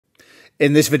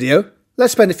In this video,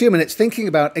 let's spend a few minutes thinking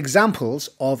about examples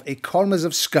of economies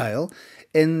of scale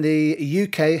in the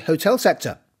UK hotel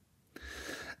sector.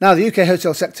 Now, the UK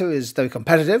hotel sector is very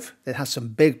competitive. It has some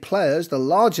big players, the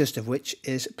largest of which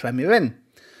is Premier Inn.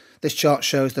 This chart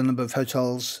shows the number of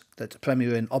hotels that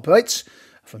Premier Inn operates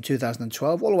from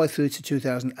 2012 all the way through to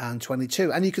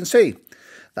 2022. And you can see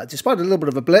that despite a little bit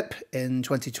of a blip in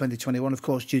 2020-21, of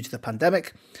course, due to the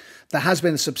pandemic, there has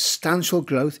been a substantial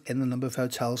growth in the number of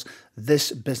hotels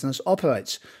this business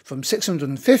operates, from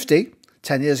 650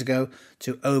 10 years ago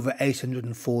to over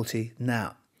 840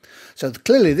 now. So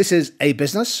clearly this is a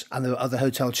business, and there are other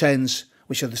hotel chains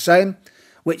which are the same,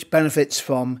 which benefits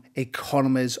from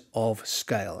economies of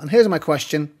scale. And here's my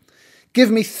question. Give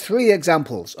me 3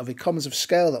 examples of economies of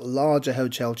scale that larger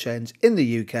hotel chains in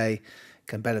the UK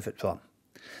can benefit from.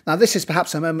 Now, this is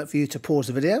perhaps a moment for you to pause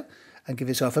the video and give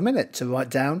yourself a minute to write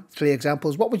down 3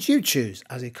 examples. What would you choose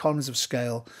as economies of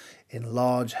scale in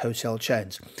large hotel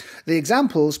chains? The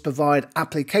examples provide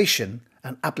application,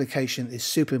 and application is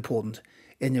super important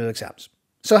in your exams.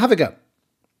 So have a go.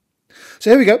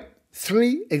 So here we go.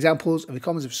 3 examples of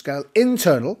economies of scale,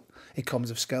 internal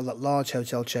economies of scale that large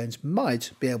hotel chains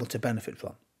might be able to benefit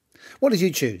from. What did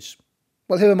you choose?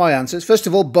 Well, here are my answers. First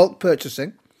of all, bulk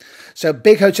purchasing. So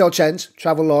big hotel chains,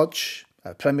 Travelodge,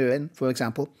 Premier Inn, for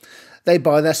example, they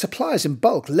buy their supplies in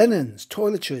bulk, linens,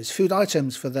 toiletries, food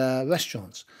items for their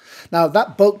restaurants. Now,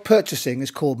 that bulk purchasing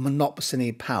is called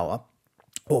monopoly power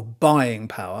or buying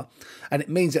power, and it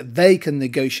means that they can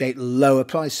negotiate lower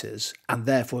prices and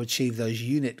therefore achieve those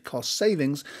unit cost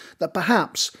savings that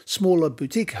perhaps smaller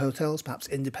boutique hotels, perhaps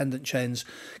independent chains,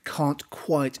 can't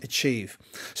quite achieve.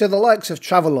 So the likes of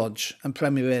Travelodge and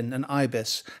Premier Inn and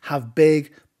Ibis have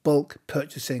big bulk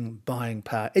purchasing buying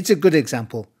power. It's a good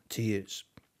example to use.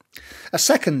 A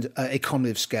second economy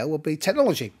of scale will be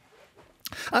technology.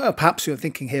 Perhaps you're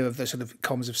thinking here of the sort of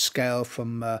economies of scale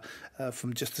from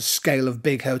just the scale of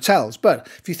big hotels. But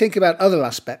if you think about other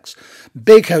aspects,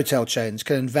 big hotel chains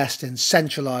can invest in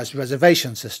centralised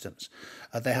reservation systems.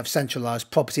 They have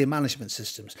centralised property management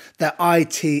systems. Their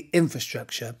IT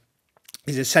infrastructure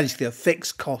is essentially a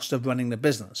fixed cost of running the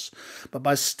business. But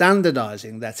by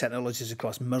standardising their technologies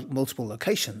across multiple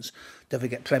locations, don't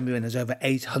forget Premier Inn has over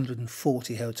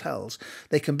 840 hotels,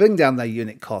 they can bring down their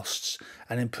unit costs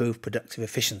and improve productive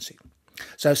efficiency.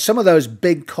 So some of those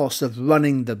big costs of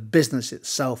running the business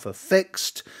itself are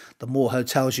fixed. The more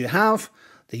hotels you have,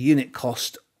 the unit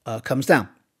cost comes down.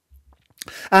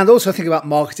 And also think about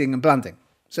marketing and branding.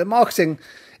 So marketing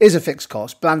is a fixed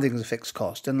cost, branding is a fixed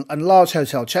cost, and large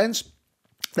hotel chains,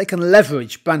 they can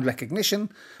leverage brand recognition,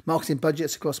 marketing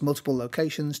budgets across multiple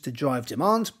locations to drive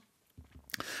demand.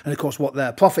 And of course, what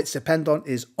their profits depend on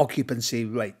is occupancy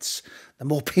rates. The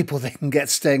more people they can get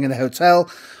staying in a hotel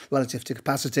relative to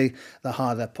capacity, the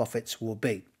higher their profits will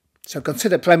be. So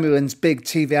consider Premier Inn's big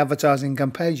TV advertising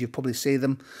campaigns. You probably see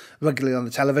them regularly on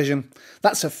the television.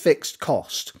 That's a fixed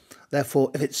cost.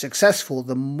 Therefore, if it's successful,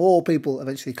 the more people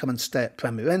eventually come and stay at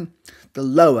Premier Inn, the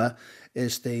lower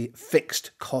is the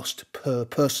fixed cost per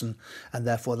person, and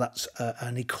therefore that's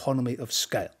an economy of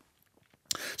scale.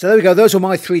 So there we go. Those are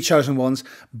my 3 chosen ones.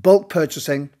 Bulk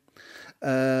purchasing,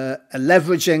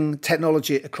 leveraging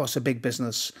technology across a big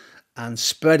business, and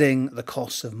spreading the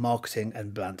costs of marketing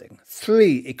and branding.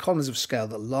 3 economies of scale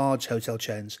that large hotel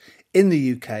chains in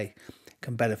the UK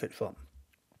can benefit from.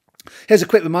 Here's a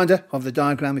quick reminder of the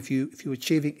diagram. If you're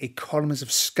achieving economies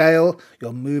of scale,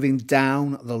 you're moving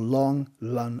down the long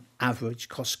run average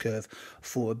cost curve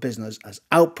for a business as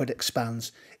output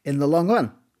expands in the long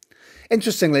run.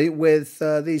 Interestingly, with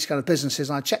these kind of businesses,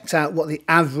 I checked out what the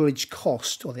average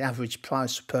cost or the average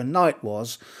price per night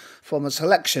was from a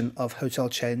selection of hotel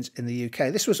chains in the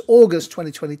UK. This was August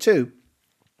 2022.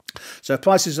 So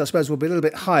prices, I suppose, will be a little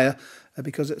bit higher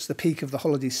because it's the peak of the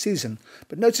holiday season.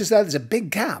 But notice there's a big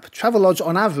gap. Travelodge,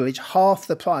 on average, half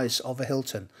the price of a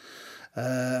Hilton.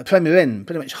 Premier Inn,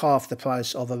 pretty much half the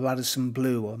price of a Radisson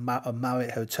Blu or a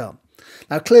Marriott hotel.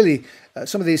 Now, clearly,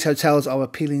 some of these hotels are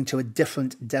appealing to a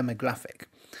different demographic.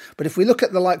 But if we look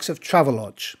at the likes of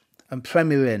Travelodge and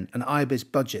Premier Inn and Ibis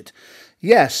Budget,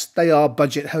 yes, they are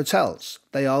budget hotels.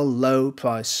 They are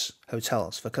low-price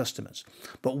hotels for customers.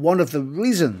 But one of the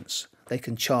reasons they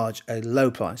can charge a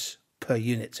low price per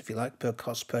unit, if you like, per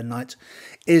cost per night,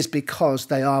 is because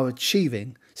they are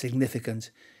achieving significant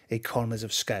economies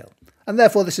of scale. And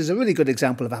therefore, this is a really good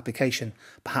example of application,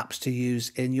 perhaps to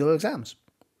use in your exams.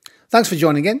 Thanks for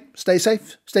joining in. Stay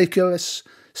safe, stay curious,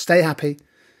 stay happy.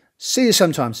 See you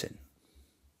sometime soon.